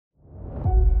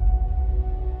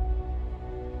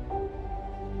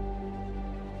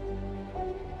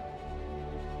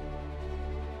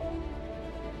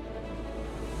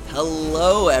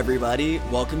Hello, everybody.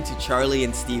 Welcome to Charlie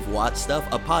and Steve Watch Stuff,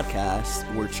 a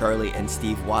podcast where Charlie and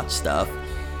Steve watch stuff.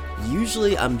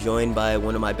 Usually, I'm joined by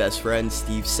one of my best friends,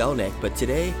 Steve Selnick, but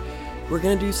today, we're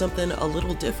going to do something a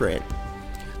little different.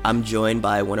 I'm joined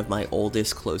by one of my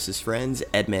oldest, closest friends,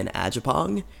 Edmund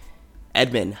Adjapong.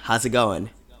 Edmund, how's it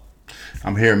going?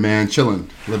 I'm here, man, chilling,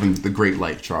 living the great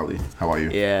life, Charlie. How are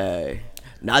you? Yeah,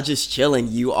 not just chilling,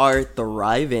 you are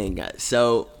thriving.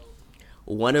 So,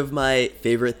 one of my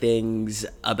favorite things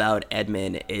about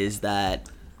Edmund is that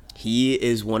he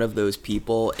is one of those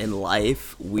people in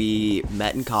life. We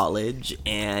met in college,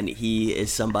 and he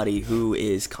is somebody who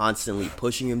is constantly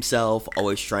pushing himself,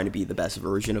 always trying to be the best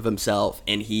version of himself,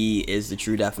 and he is the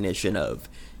true definition of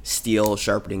steel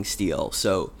sharpening steel.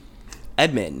 So,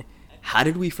 Edmund, how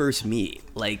did we first meet?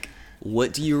 Like,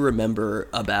 what do you remember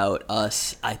about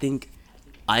us? I think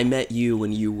I met you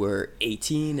when you were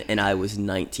 18 and I was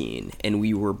 19, and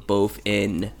we were both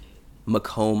in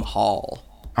Macomb Hall.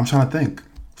 I'm trying to think.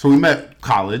 So we met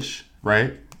college,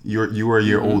 right? You were a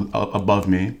year old above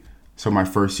me. So my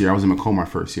first year, I was in Macomb my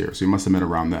first year. So we must have met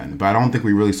around then. But I don't think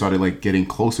we really started like getting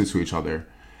closer to each other.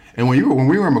 And when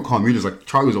we were in Macomb, we just like,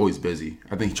 Charlie was always busy.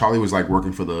 I think Charlie was like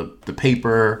working for the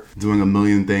paper, doing a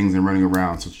million things and running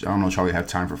around. So I don't know if Charlie had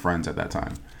time for friends at that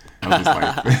time. I was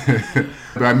just like,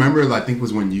 but I remember, I think it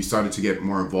was when you started to get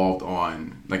more involved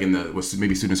on, like in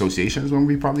maybe student associations, when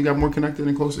we probably got more connected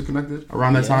and closer connected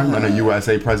around that time. I know you were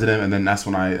SA president, and then that's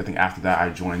when I think after that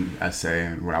I joined SA,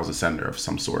 and when I was a senator of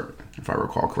some sort, if I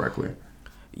recall correctly.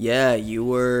 Yeah, you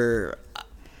were,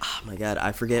 oh my God,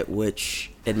 I forget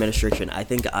which administration. I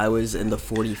think I was in the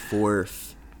 44th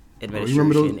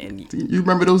administration. You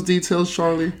remember those details,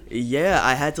 Charlie? Yeah,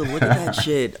 I had to look at that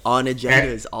shit on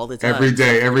agendas all the time. Every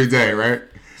day, right?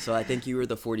 So I think you were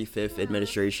the 45th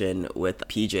administration with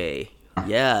PJ.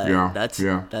 Yeah,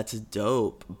 that's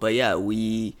dope. But yeah,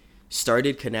 we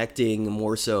started connecting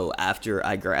more so after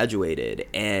I graduated,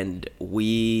 and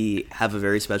we have a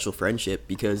very special friendship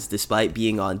because despite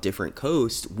being on different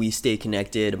coasts, we stay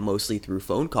connected mostly through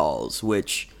phone calls,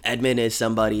 which Edmund is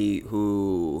somebody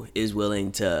who is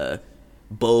willing to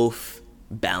both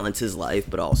balance his life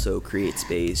but also create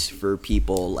space for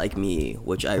people like me,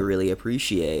 which I really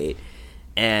appreciate.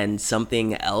 And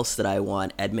something else that I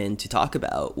want Edmund to talk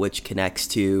about, which connects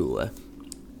to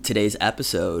today's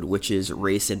episode, which is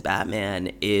Race and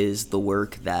Batman, is the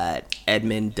work that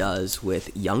Edmund does with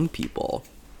young people.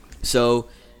 So,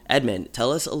 Edmund,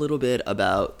 tell us a little bit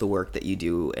about the work that you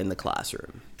do in the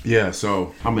classroom. Yeah,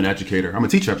 so I'm an educator. I'm a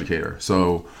teacher educator.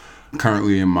 So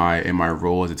currently in my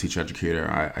role as a teacher educator,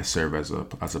 I serve as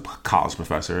a college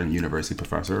professor and university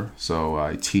professor. So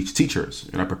I teach teachers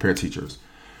and I prepare teachers.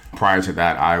 Prior to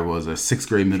that, I was a 6th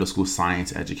grade middle school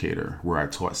science educator where I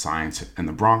taught science in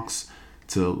the Bronx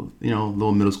to,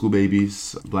 little middle school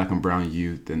babies, black and brown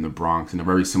youth in the Bronx, in a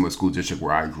very similar school district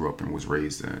where I grew up and was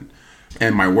raised in.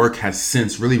 And my work has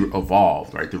since really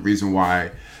evolved, right? The reason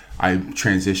why I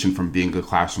transitioned from being a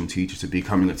classroom teacher to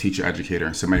becoming a teacher educator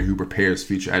and somebody who prepares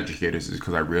future educators is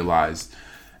because I realized,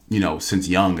 since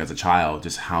young as a child,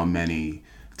 just how many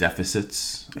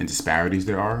deficits and disparities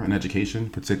there are in education,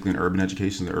 particularly in urban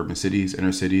education, the urban cities,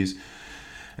 inner cities,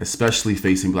 especially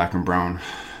facing black and brown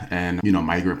and,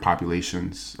 migrant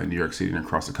populations in New York City and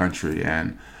across the country.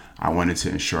 And I wanted to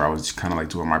ensure I was kind of like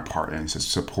doing my part in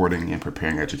supporting and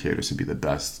preparing educators to be the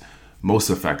best, most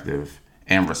effective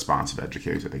and responsive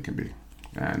educators that they can be.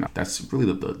 And that's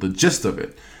really the gist of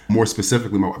it. More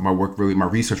specifically, my work my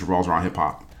research revolves around hip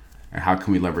hop and how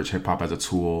can we leverage hip hop as a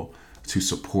tool to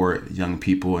support young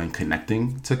people in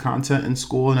connecting to content in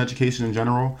school and education in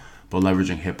general, but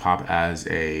leveraging hip hop as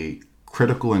a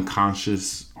critical and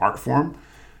conscious art form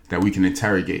that we can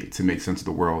interrogate to make sense of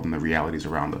the world and the realities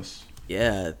around us.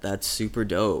 Yeah, that's super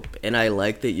dope. And I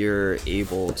like that you're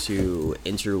able to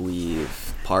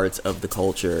interweave parts of the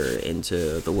culture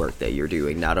into the work that you're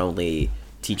doing, not only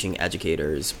teaching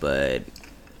educators, but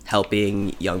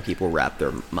helping young people wrap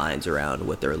their minds around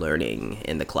what they're learning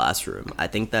in the classroom. I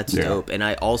think that's dope. And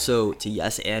I also, to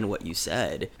yes and what you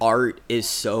said, art is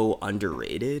so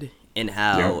underrated in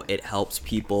how it helps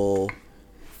people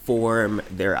form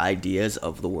their ideas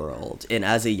of the world. And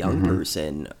as a young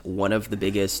person, one of the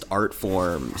biggest art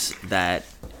forms that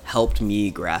helped me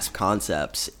grasp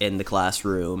concepts in the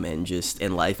classroom and just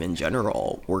in life in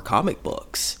general were comic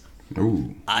books.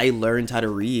 Ooh. I learned how to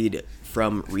read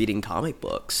from reading comic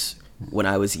books when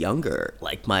I was younger.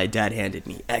 Like, my dad handed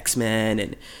me X-Men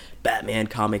and Batman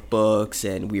comic books,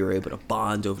 and we were able to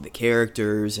bond over the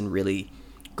characters and really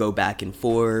go back and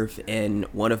forth. And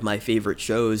one of my favorite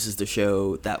shows is the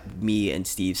show that me and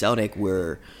Steve Selnick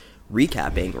were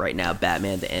recapping right now,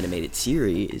 Batman the Animated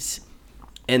Series.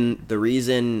 And the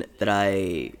reason that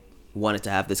I wanted to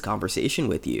have this conversation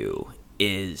with you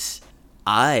is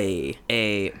I,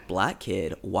 a black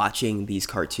kid watching these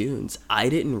cartoons, I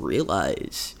didn't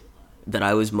realize that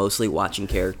I was mostly watching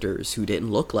characters who didn't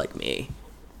look like me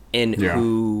and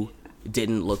who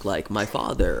didn't look like my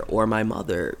father or my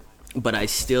mother. But I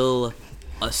still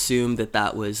assumed that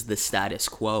that was the status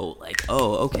quo. Like,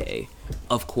 oh, okay,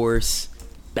 of course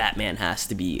Batman has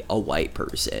to be a white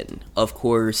person. Of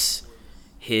course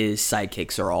his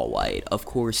sidekicks are all white. Of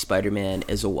course Spider-Man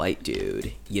is a white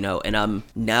dude, you know? And I'm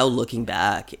now looking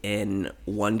back and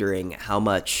wondering how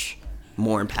much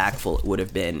more impactful it would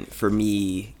have been for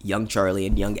me, young Charlie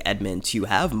and young Edmund, to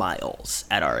have Miles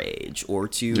at our age, or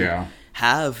to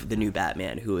have the new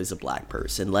Batman who is a black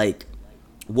person. Like,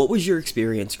 what was your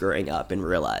experience growing up and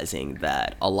realizing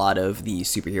that a lot of the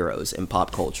superheroes in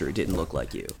pop culture didn't look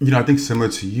like you? You know, I think similar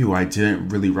to you, I didn't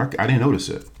really I didn't notice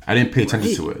it. I didn't pay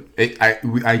attention to it.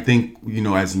 I think, you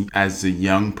know, as a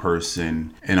young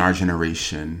person in our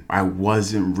generation, I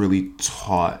wasn't really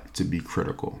taught to be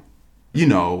critical. You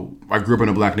know, I grew up in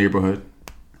a black neighborhood,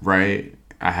 right?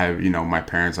 I have, you know, my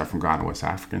parents are from Ghana, West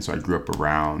African, so I grew up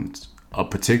around a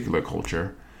particular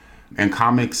culture. And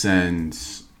comics and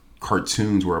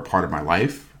cartoons were a part of my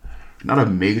life. Not a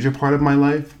major part of my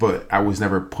life, but I was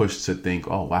never pushed to think,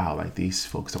 oh wow, like these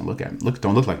folks don't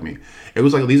look like me. It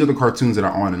was like, these are the cartoons that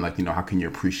are on, and like, you know, how can you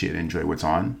appreciate and enjoy what's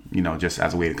on, you know, just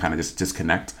as a way to kind of just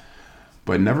disconnect.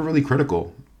 But never really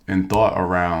critical and thought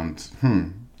around,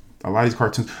 a lot of these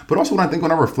cartoons. But also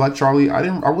when I reflect, Charlie,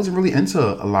 I wasn't really into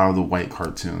a lot of the white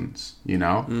cartoons, you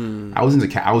know? I was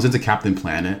into Captain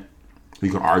Planet.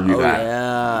 You could argue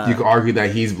you could argue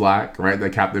that he's black, right?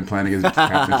 That Captain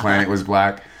Planet was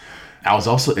black. I was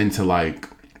also into like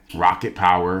Rocket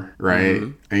Power, right?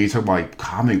 And you talk about like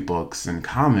comic books and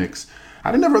comics.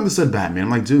 I never understood Batman. I'm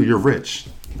like, dude, you're rich.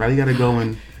 Why you gotta go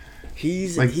and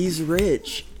he's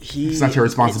rich. It's not your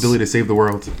responsibility to save the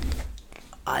world.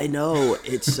 I know.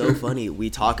 It's so funny.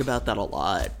 We talk about that a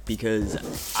lot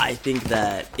because I think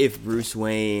that if Bruce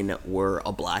Wayne were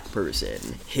a black person,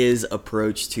 his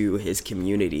approach to his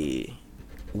community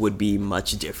would be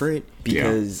much different,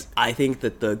 because I think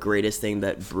that the greatest thing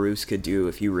that Bruce could do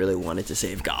if he really wanted to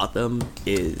save Gotham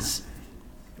is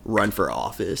run for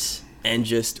office and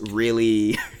just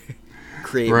really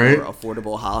create more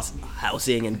affordable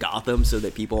housing in Gotham so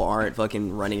that people aren't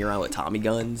fucking running around with Tommy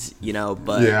guns, you know?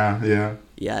 But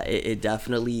it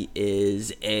definitely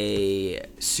is a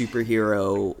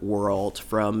superhero world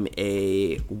from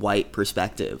a white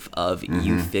perspective of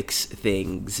you fix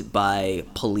things by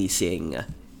policing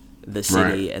the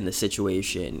city and the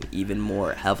situation even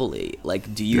more heavily.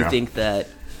 Like, do you think that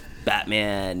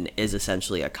Batman is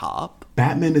essentially a cop?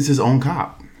 Batman is his own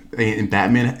cop. And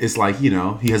Batman is like, you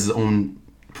know, he has his own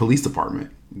police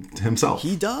department himself.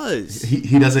 He does.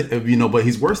 He doesn't, you know, but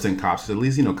he's worse than cops. At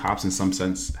least, you know, cops in some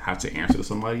sense have to answer to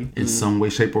somebody in some way,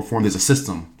 shape, or form. There's a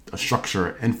system, a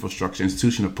structure, infrastructure,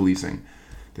 institution of policing.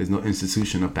 There's no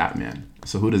institution of Batman.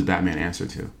 So who does Batman answer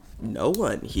to? No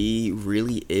one. He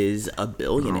really is a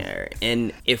billionaire.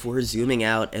 And if we're zooming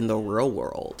out in the real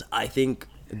world, I think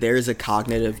there's a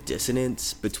cognitive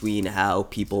dissonance between how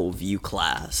people view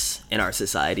class in our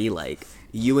society. Like,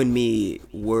 you and me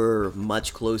were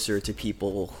much closer to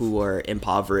people who are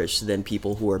impoverished than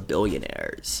people who are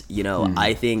billionaires. You know,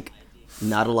 I think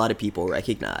not a lot of people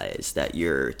recognize that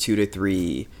you're 2 to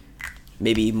 3,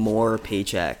 maybe more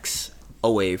paychecks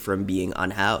away from being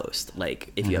unhoused.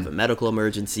 Like, if you have a medical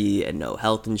emergency and no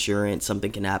health insurance,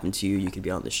 something can happen to you. You could be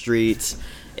on the streets.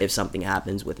 If something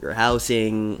happens with your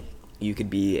housing, you could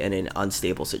be in an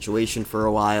unstable situation for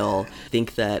a while. I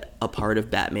think that a part of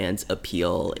Batman's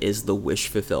appeal is the wish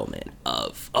fulfillment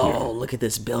of, look at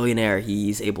this billionaire.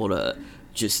 He's able to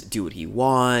just do what he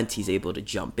wants. He's able to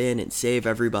jump in and save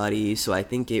everybody. So I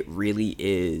think it really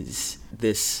is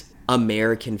this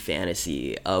American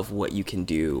fantasy of what you can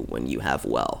do when you have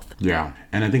wealth. Yeah.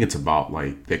 And I think it's about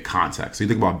like the context. So you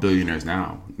think about billionaires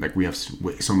now, like we have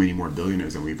so many more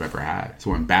billionaires than we've ever had. So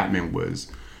when Batman was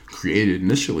created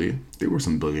initially, there were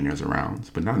some billionaires around,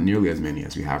 but not nearly as many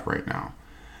as we have right now.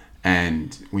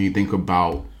 And when you think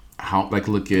about how, like,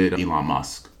 look at Elon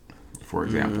Musk, for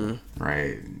example,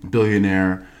 right?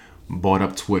 Billionaire, bought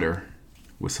up Twitter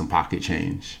with some pocket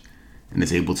change and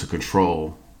is able to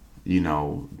control, you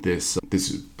know, this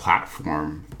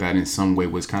platform that in some way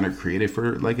was kind of created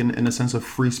for, like, in a sense of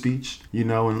free speech, you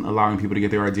know, and allowing people to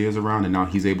get their ideas around. And now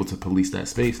he's able to police that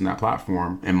space and that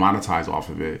platform and monetize off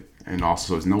of it And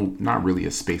also, there's not really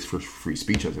a space for free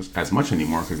speech as much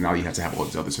anymore, because now you have to have all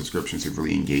these other subscriptions to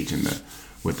really engage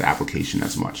with the application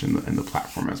as much and the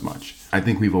platform as much. I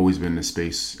think we've always been in a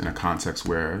space, in a context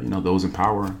where, those in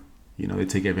power, they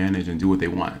take advantage and do what they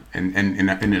want. And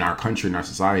in our country, in our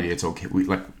society, it's okay.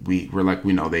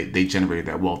 They generated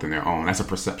that wealth in their own. That's a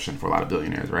perception for a lot of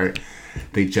billionaires, right?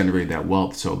 They generated that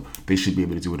wealth, so they should be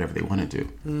able to do whatever they want to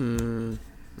do.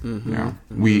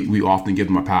 We often give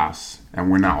them a pass,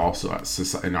 and we're not also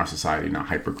in our society not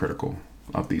hypercritical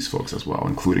of these folks as well,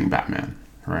 including Batman,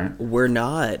 right? We're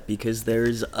not, because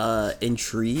there's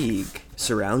intrigue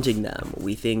surrounding them.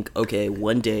 We think, okay,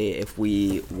 one day if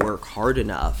we work hard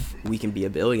enough, we can be a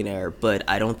billionaire, but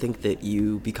I don't think that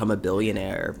you become a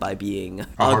billionaire by being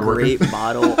a great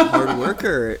model hard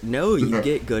worker. No, you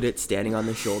get good at standing on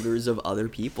the shoulders of other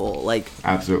people.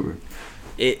 Absolutely.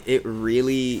 It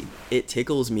really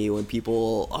tickles me when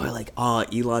people are like, oh,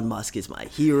 Elon Musk is my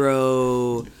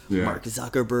hero. Yeah. Mark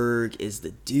Zuckerberg is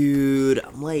the dude.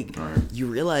 I'm like, right. You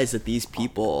realize that these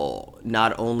people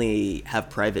not only have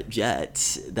private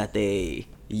jets that they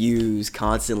use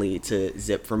constantly to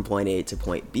zip from point A to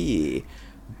point B,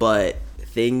 but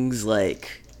things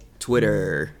like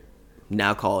Twitter,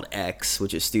 now called X,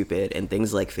 which is stupid, and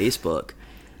things like Facebook,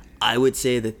 I would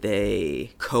say that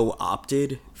they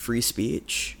co-opted free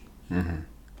speech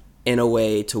in a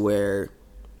way to where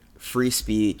free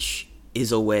speech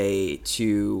is a way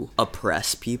to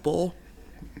oppress people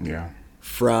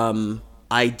from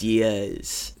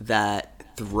ideas that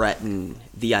threaten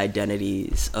the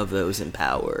identities of those in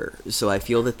power. So I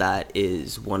feel that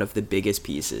is one of the biggest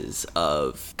pieces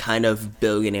of kind of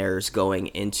billionaires going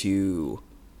into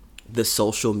the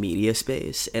social media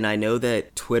space. And I know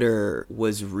that Twitter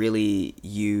was really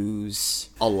used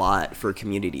a lot for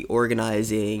community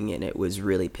organizing, and it was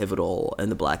really pivotal in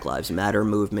the Black Lives Matter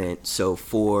movement. So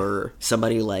for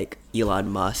somebody like Elon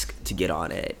Musk to get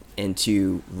on it and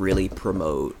to really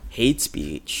promote hate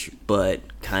speech, but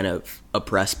kind of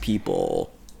oppress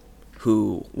people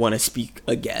who want to speak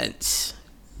against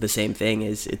the same thing,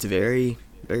 it's very,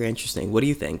 very interesting. What do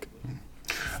you think?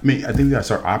 I mean, I think we gotta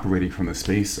start operating from the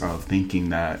space of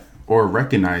thinking that, or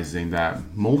recognizing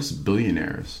that most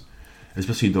billionaires,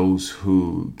 especially those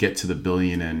who get to the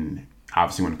billion and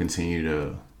obviously want to continue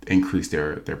to increase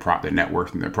their net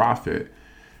worth and their profit,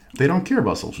 they don't care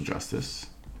about social justice.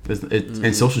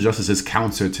 And social justice is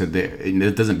counter to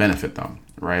it doesn't benefit them,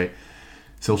 right?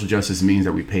 Social justice means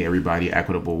that we pay everybody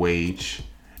equitable wage.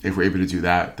 If we're able to do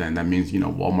that, then that means,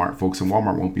 Walmart folks in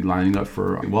Walmart won't be lining up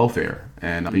for welfare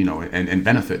and, and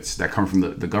benefits that come from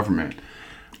the government.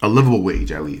 A livable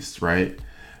wage, at least, right?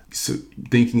 So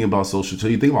thinking about so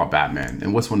you think about Batman,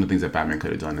 and what's one of the things that Batman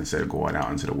could have done instead of going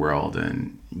out into the world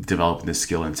and developing the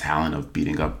skill and talent of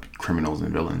beating up criminals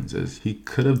and villains is he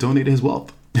could have donated his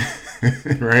wealth.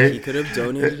 Right? He could have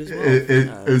donated his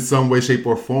wealth. In some way, shape,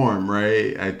 or form,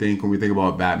 right? I think when we think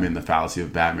about Batman, the fallacy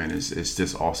of Batman is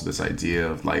just also this idea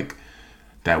of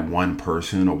that one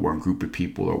person or one group of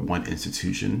people or one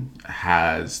institution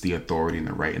has the authority and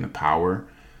the right and the power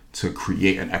to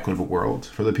create an equitable world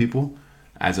for the people,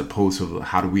 as opposed to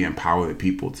how do we empower the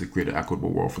people to create an equitable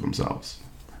world for themselves.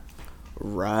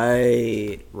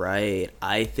 Right.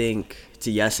 I think,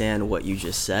 to yes and what you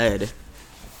just said,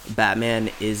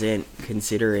 Batman isn't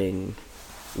considering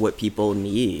what people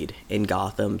need in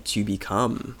Gotham to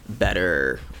become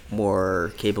better,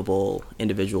 more capable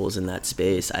individuals in that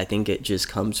space. I think it just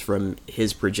comes from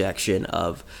his projection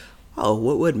of,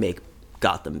 what would make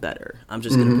Gotham better? I'm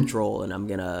just going to patrol and I'm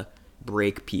going to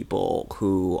break people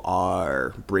who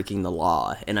are breaking the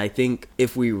law. And I think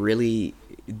if we really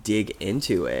dig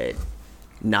into it,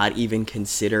 not even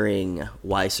considering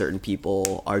why certain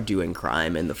people are doing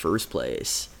crime in the first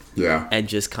place. Yeah. And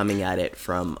just coming at it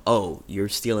from, you're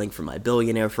stealing from my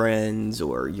billionaire friends,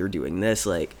 or you're doing this.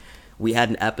 We had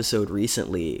an episode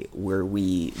recently where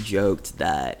we joked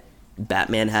that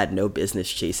Batman had no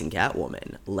business chasing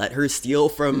Catwoman. Let her steal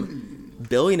from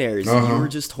billionaires. You were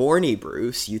just horny,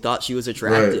 Bruce. You thought she was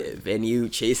attractive, and you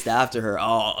chased after her.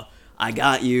 I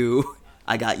got you.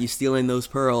 I got you stealing those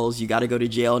pearls. You got to go to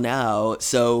jail now.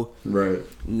 So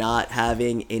not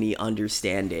having any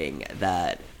understanding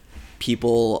that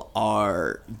people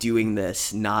are doing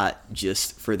this not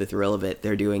just for the thrill of it.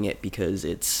 They're doing it because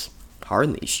it's hard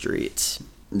in these streets.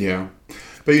 Yeah.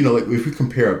 But, if we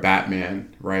compare a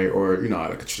Batman, right, or, Batman,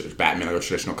 like a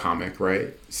traditional comic, right,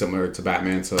 similar to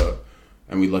Batman,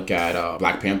 and we look at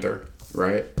Black Panther,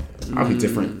 right? Obviously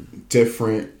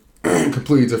different,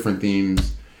 completely different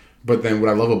themes. But then what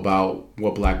I love about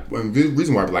the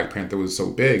reason why Black Panther was so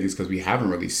big is because we haven't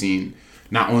really seen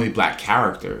not only black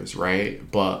characters,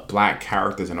 right, but black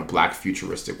characters in a black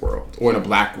futuristic world, or in a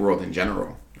black world in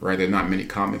general, right? There's not many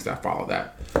comics that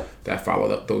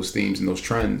follow those themes and those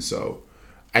trends. So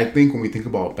I think when we think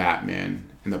about Batman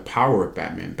and the power of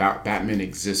Batman, Batman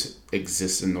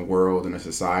exists in the world, in a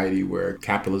society where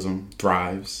capitalism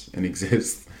thrives and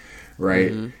exists,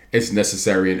 right? Mm-hmm. It's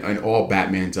necessary, and all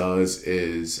Batman does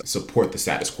is support the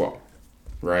status quo,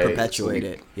 right? Perpetuate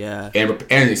it, yeah.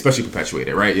 And especially perpetuate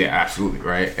it, right? Yeah, absolutely,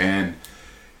 right? And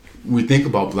we think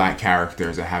about black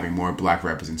characters as having more black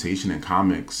representation in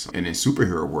comics and in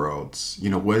superhero worlds.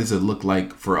 You know, what does it look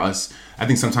like for us? I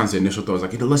think sometimes the initial thought is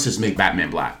like, let's just make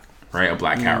Batman black, right? A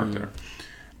black character.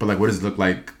 But like, what does it look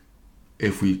like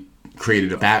if we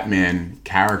created a Batman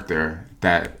character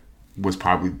that was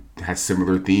probably had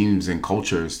similar themes and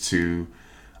cultures to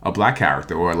a black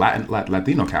character or a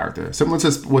Latino character, similar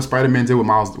to what Spider-Man did with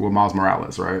Miles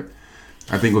Morales, right?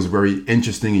 I think it was a very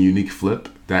interesting and unique flip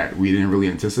that we didn't really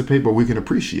anticipate, but we can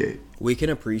appreciate. We can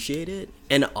appreciate it.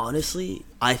 And honestly,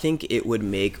 I think it would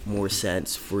make more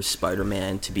sense for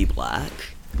Spider-Man to be black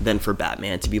than for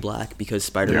Batman to be black, because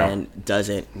Spider-Man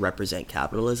doesn't represent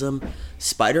capitalism.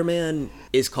 Spider-Man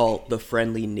is called the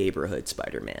friendly neighborhood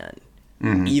Spider-Man.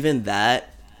 Mm-hmm. Even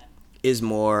that is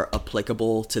more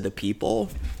applicable to the people,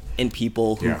 and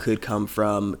people who could come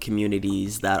from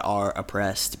communities that are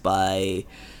oppressed by,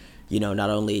 you know, not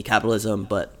only capitalism,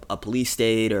 but a police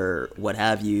state or what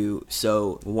have you.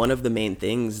 So one of the main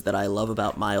things that I love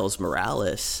about Miles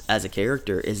Morales as a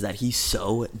character is that he's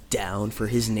so down for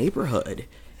his neighborhood.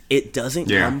 It doesn't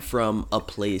come from a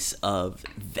place of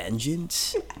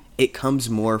vengeance. It comes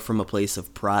more from a place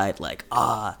of pride, like,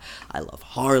 I love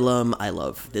Harlem, I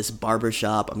love this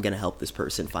barbershop, I'm going to help this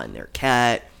person find their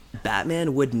cat.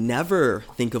 Batman would never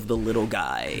think of the little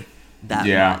guy that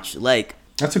much. Like,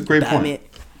 that's a great point.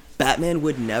 Batman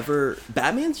would never...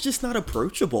 Batman's just not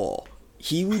approachable.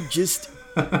 He would just...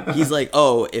 He's like,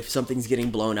 if something's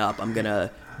getting blown up, I'm going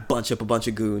to bunch up a bunch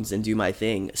of goons and do my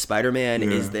thing. Spider-Man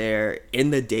is there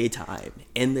in the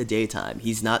daytime.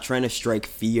 He's not trying to strike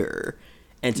fear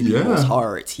into people's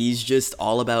hearts. He's just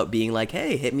all about being like,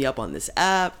 hey, hit me up on this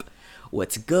app.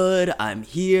 What's good? I'm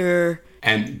here.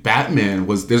 And Batman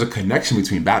there's a connection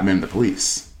between Batman and the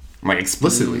police. Like,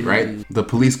 explicitly, right? The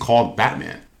police called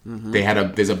Batman. Mm-hmm.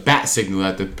 There's a bat signal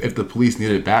that if the police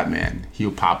needed Batman,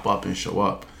 he'll pop up and show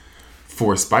up.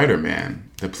 For Spider-Man,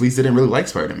 the police didn't really like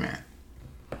Spider-Man.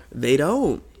 They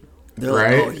don't. They're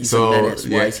right? Like, he's a menace.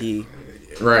 Why is he...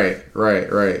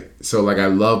 Right. So, like, I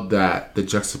love that the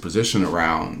juxtaposition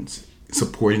around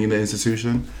supporting the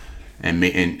institution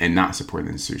and not supporting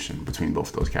the institution between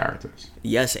both of those characters.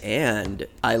 Yes, and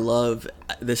I love...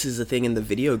 This is the thing in the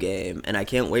video game, and I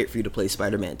can't wait for you to play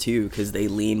Spider-Man 2, because they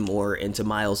lean more into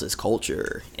Miles'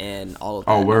 culture and all of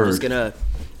that. Oh, word. I'm just gonna...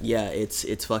 Yeah,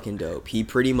 it's fucking dope. He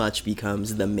pretty much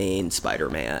becomes the main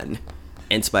Spider-Man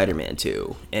in Spider-Man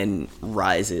 2 and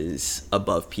rises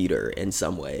above Peter in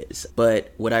some ways.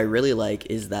 But what I really like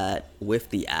is that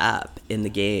with the app in the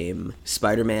game,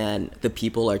 Spider-Man, the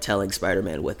people are telling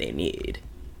Spider-Man what they need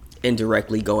and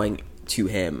directly going to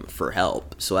him for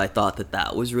help. So I thought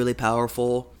that was really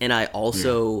powerful. And I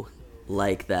also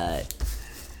like that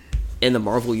in the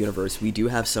Marvel universe, we do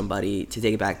have somebody, to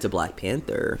take it back to Black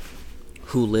Panther,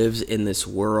 who lives in this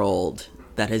world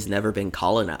that has never been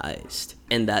colonized,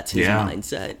 and that's his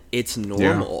mindset. It's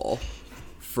normal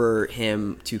for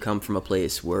him to come from a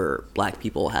place where black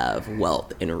people have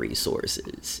wealth and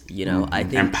resources, you know. I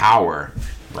think and power,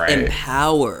 right?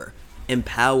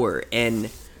 Empower and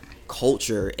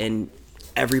culture, and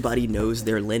everybody knows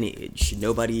their lineage.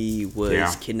 Nobody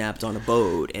was kidnapped on a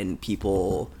boat, and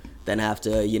people then have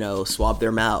to, you know, swab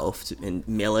their mouth and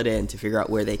mail it in to figure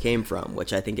out where they came from,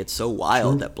 which I think it's so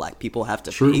wild that black people have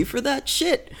to pay for that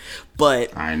shit.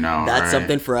 But I know, that's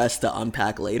something for us to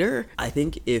unpack later. I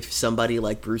think if somebody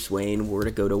like Bruce Wayne were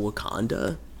to go to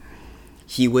Wakanda,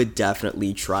 he would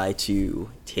definitely try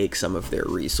to take some of their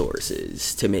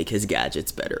resources to make his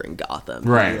gadgets better in Gotham.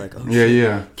 Right. Like,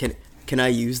 shit, can I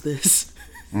use this?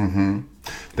 Mm-hmm.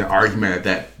 The argument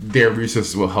that their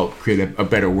resources will help create a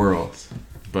better world.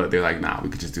 But they're like, nah, we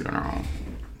could just do it on our own.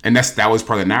 And that was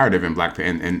part of the narrative in Black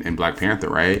Panther,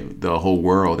 right? The whole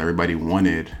world, everybody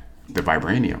wanted the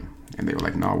vibranium, and they were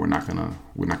like, no, we're not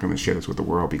gonna share this with the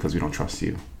world because we don't trust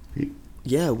you.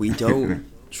 Yeah, we don't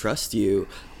trust you.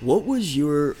 What are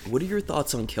your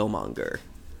thoughts on Killmonger?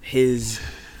 His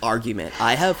argument.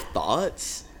 I have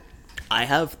thoughts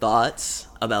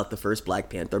about the first Black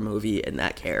Panther movie and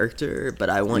that character, but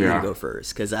I want you to go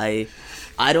first, because I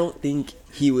don't think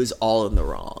he was all in the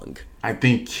wrong. I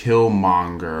think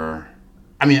Killmonger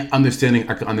I mean, I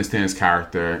can understand his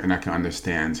character and I can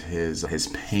understand his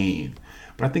pain,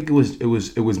 but I think it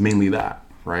was mainly that,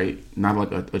 right? Not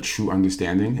like a true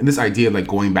understanding. And this idea of like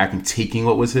going back and taking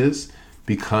what was his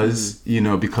because,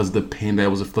 because of the pain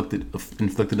that was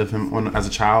inflicted of him as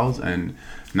a child and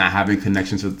not having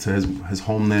connections to his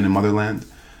homeland and motherland,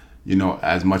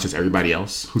 as much as everybody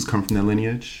else who's come from that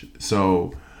lineage.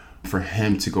 So for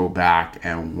him to go back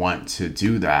and want to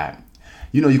do that,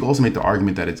 you can also make the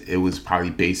argument that it was probably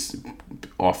based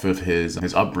off of his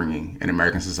upbringing in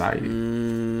American society,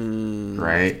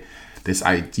 right? This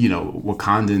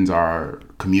Wakandans are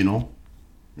communal,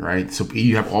 right? So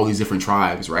you have all these different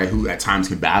tribes, right, who at times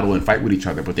can battle and fight with each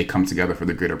other, but they come together for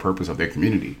the greater purpose of their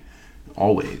community,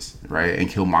 always, right? And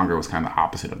Killmonger was kind of the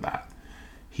opposite of that.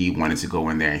 He wanted to go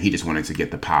in there and he just wanted to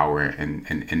get the power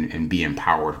and be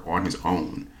empowered on his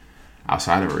own,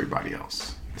 outside of everybody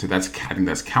else. So I think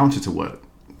that's counter to what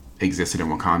existed in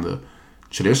Wakanda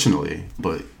traditionally,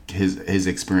 but his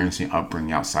experiencing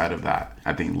upbringing outside of that,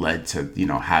 I think, led to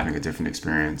having a different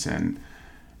experience and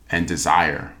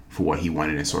desire for what he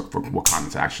wanted and sort for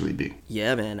Wakanda to actually be.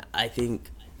 Yeah, man. I think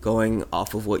going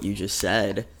off of what you just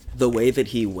said, the way that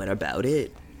he went about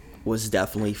it was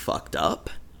definitely fucked up.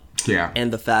 Yeah.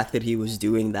 And the fact that he was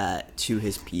doing that to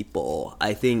his people,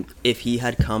 I think if he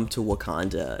had come to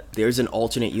Wakanda, there's an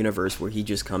alternate universe where he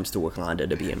just comes to Wakanda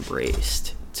to be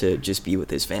embraced, to just be with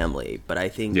his family. But I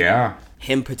think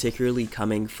him particularly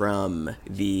coming from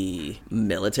the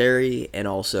military and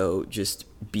also just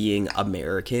being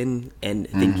American and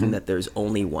thinking that there's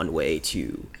only one way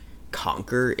to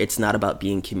conquer. It's not about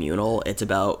being communal. It's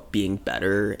about being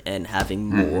better and having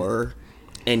more.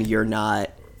 And you're not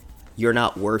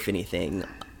worth anything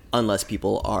unless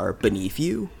people are beneath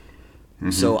you.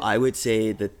 So I would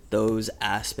say that those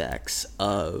aspects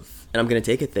of, and I'm going to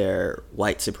take it there,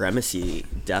 white supremacy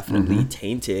definitely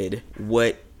tainted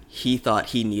what he thought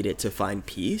he needed to find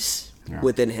peace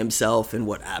within himself and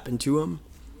what happened to him.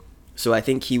 So I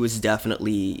think he was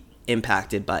definitely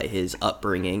impacted by his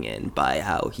upbringing and by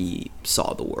how he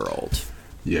saw the world.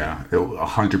 Yeah,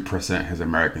 100% his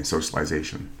American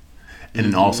socialization. And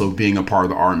then also being a part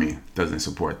of the army doesn't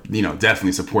support,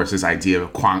 definitely supports this idea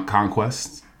of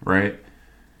conquest, right?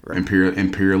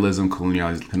 Imperialism,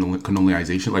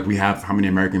 colonialization. Like we have how many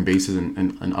American bases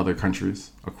in other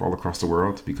countries all across the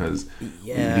world because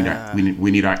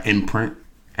we need our imprint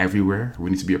everywhere. We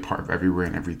need to be a part of everywhere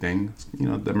and everything.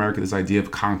 This idea of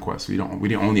conquest. We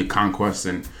didn't only conquest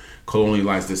and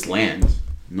colonialize this land,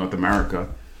 North America,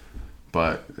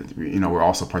 but we're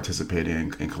also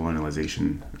participating in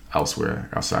colonialization elsewhere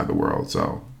outside the world.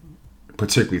 So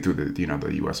particularly through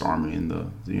the U.S. Army and the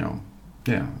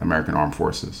American Armed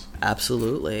Forces.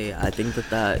 Absolutely. I think that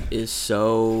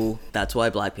that's why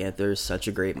Black Panther is such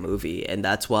a great movie. And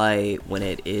that's why when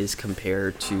it is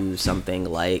compared to something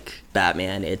like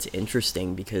Batman, it's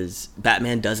interesting because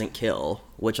Batman doesn't kill,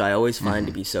 which I always find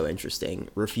to be so interesting.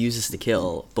 Refuses to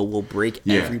kill, but will break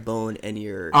every bone in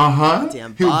your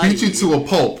damn body. He'll beat you to a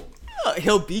pulp.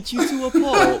 He'll beat you to a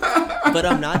pulp, but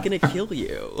I'm not going to kill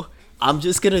you. I'm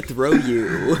just going to throw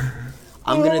you.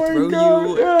 I'm going to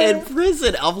throw you in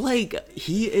prison. I'm like,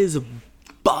 he is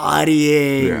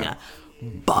bodying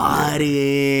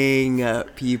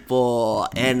people.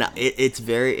 And it's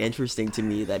very interesting to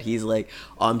me that he's like,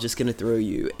 I'm just going to throw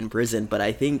you in prison. But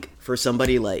I think for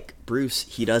somebody like Bruce,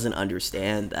 he doesn't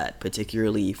understand that,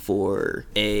 particularly for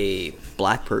a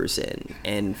black person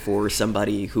and for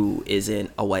somebody who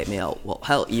isn't a white male. Well,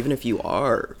 hell, even if you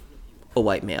are a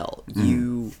white male,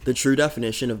 the true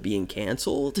definition of being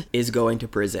canceled is going to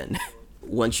prison.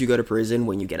 Once you go to prison,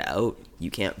 when you get out,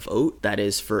 you can't vote. That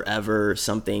is forever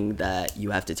something that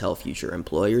you have to tell future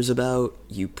employers about.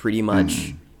 You pretty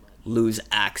much lose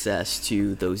access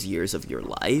to those years of your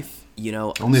life.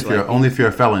 Only if you're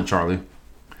a felon, Charlie.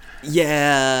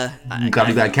 Yeah, they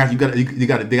gotta catch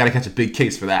a big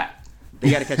case for that. They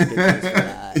gotta catch a big case for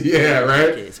that. Yeah,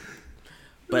 right.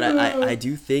 But I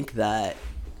do think that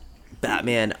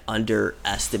Batman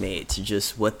underestimates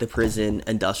just what the prison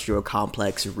industrial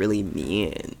complex really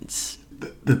means.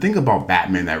 The thing about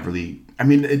Batman that really,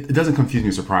 it doesn't confuse me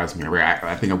or surprise me, right?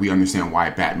 I think we understand why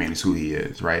Batman is who he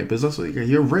is, right? But it's also,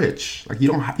 you're rich. Like, you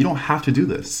don't have to do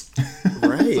this.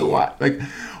 Right. So why? Like,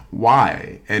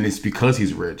 why? And it's because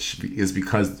he's rich. It's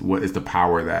because what is the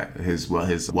power that his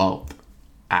wealth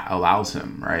allows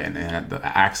him, right? And the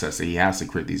access that he has to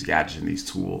create these gadgets and these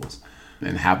tools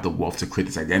and have the wealth to create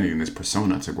this identity and this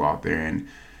persona to go out there and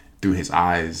through his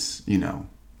eyes,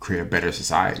 create a better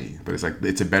society. But it's like,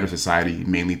 it's a better society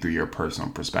mainly through your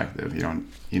personal perspective.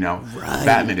 Right.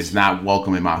 Batman is not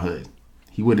welcome in my hood.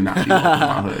 He would not be welcome in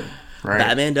my hood, right?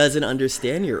 Batman doesn't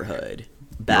understand your hood.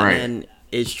 Batman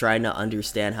is trying to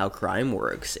understand how crime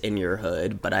works in your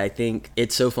hood, but I think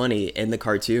it's so funny. In the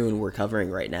cartoon we're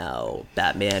covering right now,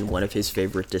 Batman, one of his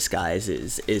favorite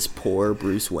disguises is poor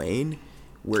Bruce Wayne,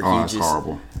 where that's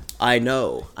horrible. I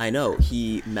know.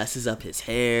 He messes up his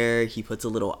hair, he puts a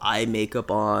little eye makeup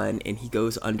on, and he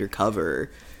goes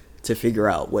undercover to figure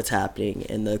out what's happening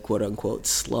in the quote-unquote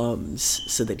slums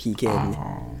so that he can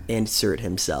insert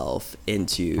himself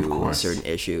into certain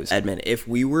issues. Edmund, if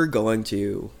we were going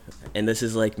to, and this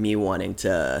is like me wanting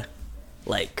to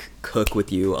like cook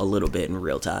with you a little bit in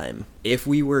real time, if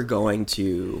we were going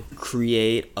to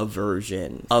create a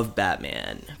version of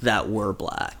Batman that were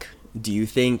black, do you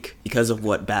think, because of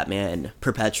what Batman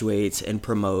perpetuates and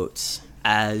promotes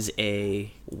as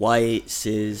a white,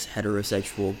 cis,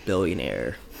 heterosexual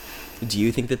billionaire, do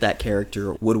you think that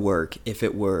character would work if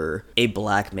it were a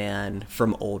black man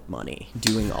from old money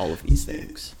doing all of these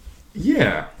things?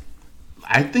 Yeah.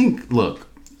 I think,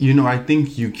 I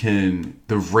think you can,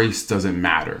 the race doesn't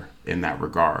matter in that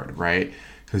regard, right?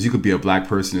 Because you could be a black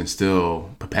person and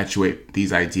still perpetuate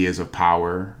these ideas of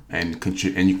power and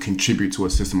you contribute to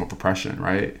a system of oppression,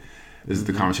 right? This is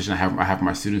the conversation I have with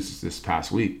my students this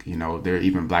past week. There are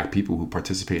even black people who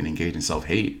participate and engage in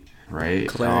self-hate, right?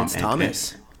 Clarence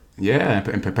Thomas.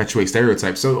 And perpetuate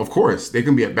stereotypes. So of course, there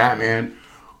can be a Batman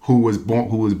who was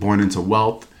born into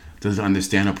wealth, doesn't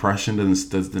understand oppression,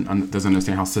 doesn't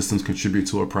understand how systems contribute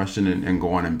to oppression, and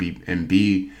go on and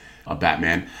be a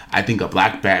Batman. I think a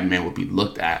black Batman would be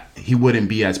looked at. He wouldn't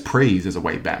be as praised as a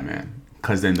white Batman,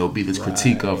 because then there'll be this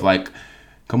critique of like,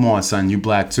 come on, son, you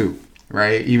black too,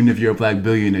 right? Even if you're a black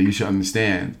billionaire, you should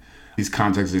understand these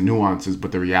contexts and nuances.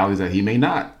 But the reality is that he may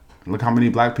not. Look how many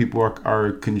black people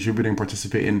are contributing,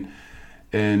 participating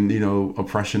in,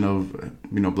 oppression of,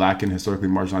 black and historically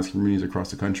marginalized communities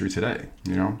across the country today.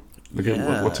 Look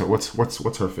at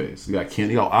what's her face. You got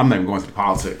Candy. I'm not even going to the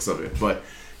politics of it, but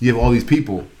you have all these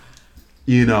people,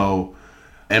 in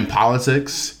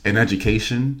politics and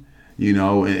education,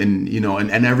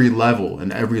 and every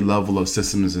level of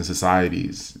systems and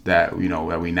societies that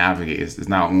that we navigate is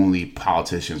not only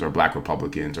politicians or black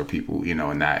Republicans or people in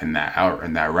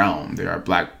that realm. There are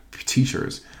black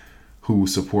teachers who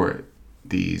support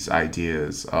these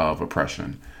ideas of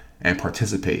oppression and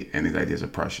participate in these ideas of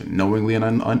oppression knowingly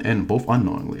and both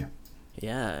unknowingly.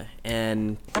 Yeah,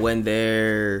 and when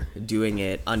they're doing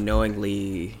it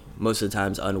unknowingly, most of the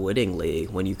times unwittingly,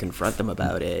 when you confront them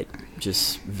about it,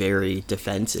 just very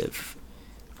defensive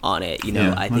on it.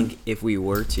 I think if we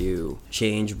were to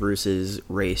change Bruce's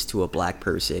race to a black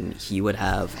person, he would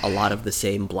have a lot of the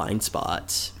same blind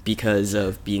spots because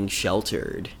of being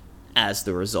sheltered as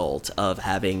the result of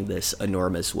having this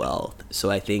enormous wealth. So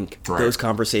I think those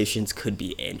conversations could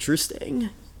be interesting.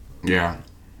 Yeah.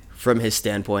 From his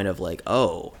standpoint of like,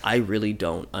 oh, I really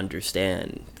don't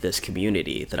understand this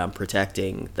community that I'm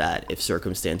protecting, that if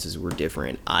circumstances were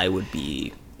different, I would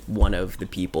be one of the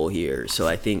people here. So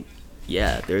I think,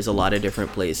 there's a lot of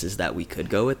different places that we could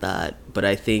go with that. But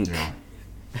I think,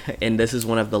 and this is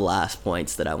one of the last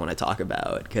points that I want to talk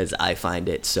about because I find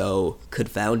it so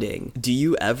confounding. Do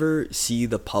you ever see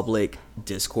the public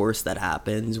discourse that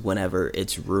happens whenever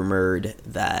it's rumored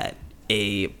that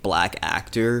a black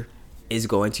actor is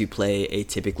going to play a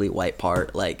typically white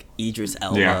part, like Idris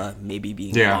Elba maybe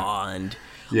being blonde?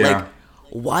 Like,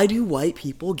 why do white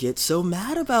people get so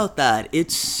mad about that?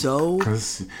 It's so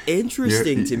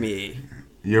interesting to me.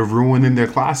 You're ruining their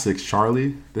classics,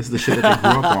 Charlie. This is the shit that they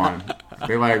grew up on.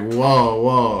 They're like,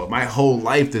 whoa, my whole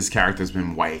life this character's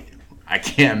been white. I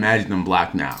can't imagine them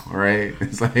black now, right?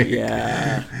 It's like,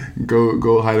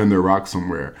 go hide under a rock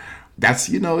somewhere. That's,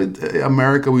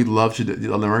 America,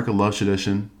 America loves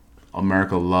tradition.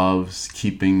 America loves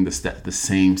keeping the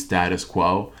same status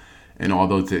quo. And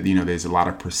although, there's a lot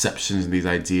of perceptions and these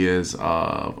ideas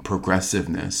of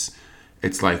progressiveness,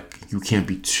 it's like you can't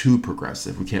be too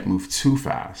progressive. We can't move too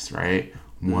fast, right?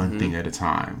 One thing at a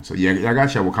time. So, I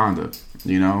got you at Wakanda.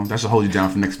 That should hold you down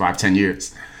for the next 5-10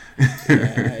 years.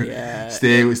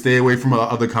 Stay away from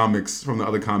other comics, and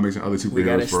other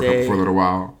superheroes for a little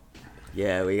while.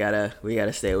 Yeah, we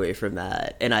gotta stay away from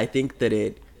that. And I think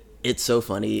that it's so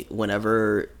funny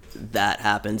whenever that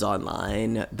happens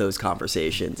online, those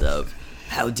conversations of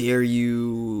how dare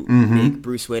you make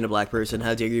Bruce Wayne a black person,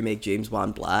 how dare you make James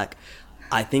Bond black.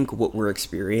 I think what we're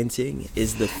experiencing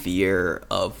is the fear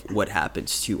of what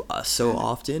happens to us so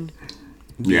often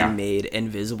being made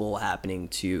invisible happening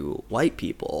to white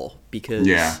people, because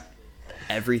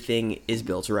everything is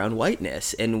built around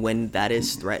whiteness, and when that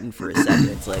is threatened for a second,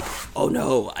 it's like, oh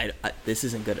no, I this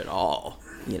isn't good at all.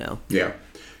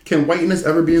 Can whiteness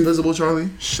ever be invisible, Charlie?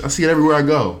 I see it everywhere I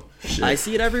go. Shit. I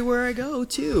see it everywhere I go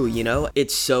too, you know?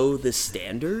 It's so the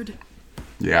standard.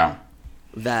 Yeah.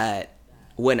 That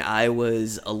when I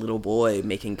was a little boy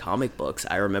making comic books,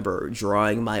 I remember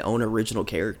drawing my own original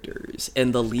characters,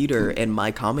 and the leader in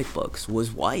my comic books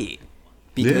was white,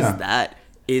 because that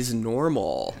is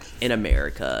normal in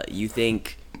America. You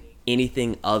think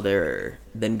anything other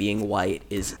than being white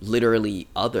is literally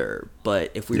other,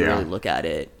 but if we really look at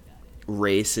it,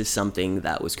 race is something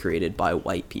that was created by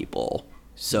white people.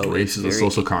 So race is a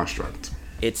social construct.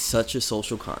 It's such a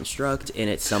social construct, and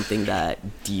it's something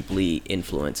that deeply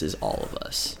influences all of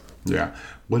us. Yeah.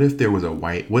 What if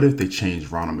they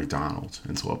changed Ronald McDonald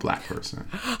into a black person?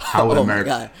 How would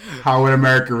America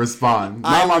respond?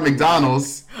 Not my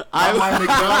McDonald's. Not my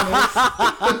McDonald's.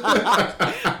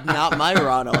 Not my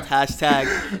Ronald.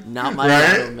 Hashtag not my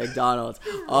Ronald McDonald's.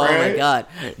 Oh my God.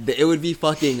 It would be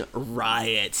fucking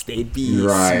riots. They'd be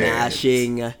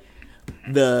smashing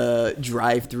the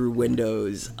drive-through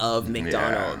windows of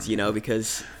McDonald's, you know,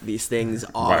 because these things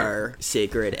are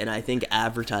sacred. And I think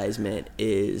advertisement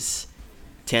is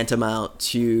tantamount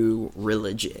to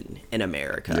religion in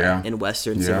America, in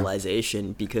Western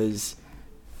civilization, because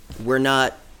we're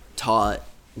not taught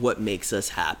what makes us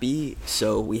happy.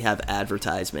 So we have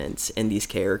advertisements and these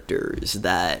characters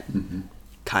that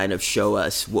kind of show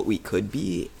us what we could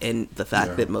be. And the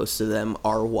fact that most of them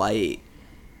are white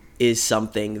is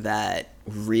something that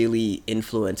really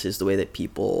influences the way that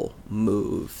people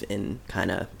move and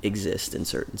kind of exist in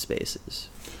certain spaces.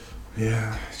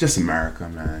 Yeah, it's just America,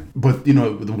 man. But you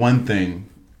know, the one thing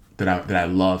that I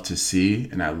love to see,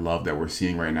 and I love that we're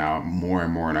seeing right now more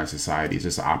and more in our society, is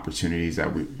just opportunities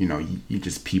that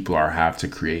people have to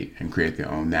create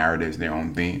their own narratives, their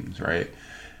own themes, right?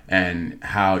 And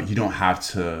how you don't have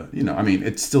to, I mean,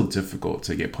 it's still difficult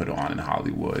to get put on in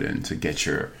Hollywood and to get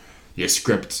your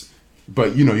script.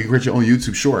 But, you can create your own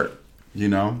YouTube short, you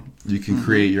can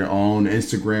create your own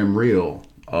Instagram reel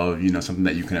of, something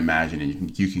that you can imagine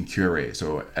and you can curate.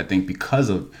 So I think because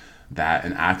of that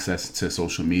and access to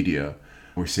social media,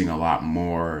 we're seeing a lot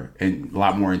more in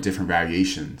different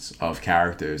variations of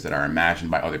characters that are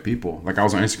imagined by other people. Like I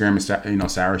was on Instagram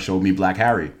and, Sarah showed me Black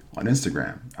Harry on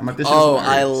Instagram. I'm like, this is hilarious,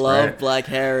 I love Black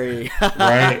Harry.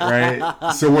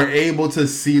 right. So we're able to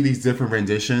see these different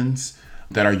renditions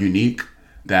that are unique,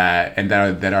 that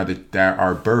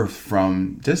are birthed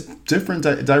from just different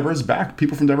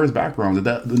people from diverse backgrounds.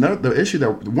 The issue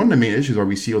one of the main issues why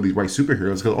we see all these white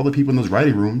superheroes because all the people in those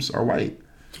writing rooms are white.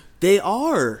 They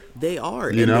are. They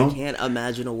can't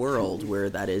imagine a world where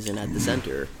that isn't at the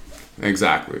center.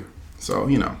 Exactly. So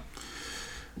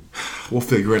we'll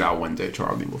figure it out one day,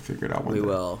 Charlie. We'll figure it out one day.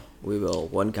 We will.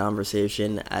 One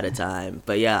conversation at a time.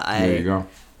 But yeah, there you go.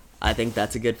 I think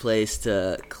that's a good place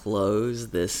to close.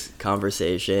 This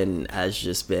conversation has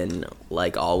just been,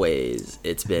 like always,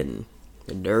 it's been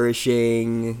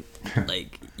nourishing.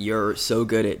 Like, you're so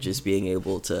good at just being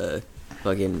able to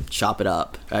fucking chop it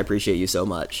up. I appreciate you so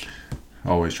much.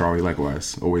 Always, Charlie.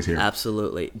 Likewise. Always here.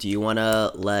 Absolutely. Do you want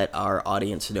to let our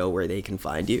audience know where they can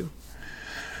find you?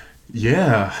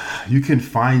 Yeah. You can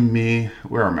find me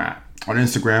where I'm at. On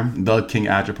Instagram, The King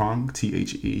Adjapong,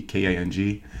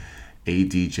 TheKang.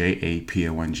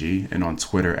 ADJAPONG, and on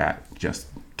Twitter at just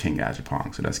King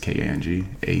Adjapong. So that's KANG,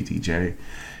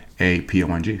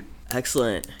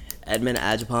 Excellent. Edmund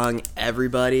Adjapong,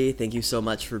 everybody, thank you so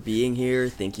much for being here.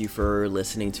 Thank you for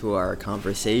listening to our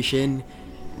conversation.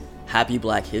 Happy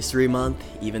Black History Month.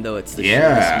 Even though it's the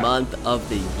shortest month of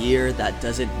the year, that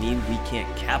doesn't mean we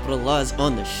can't capitalize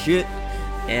on the shit.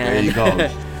 And there you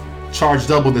go. Charge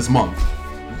double this month.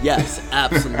 Yes,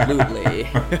 absolutely.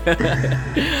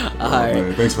 All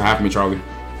right. Thanks for having me, Charlie.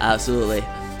 Absolutely.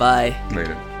 Bye.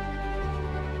 Later.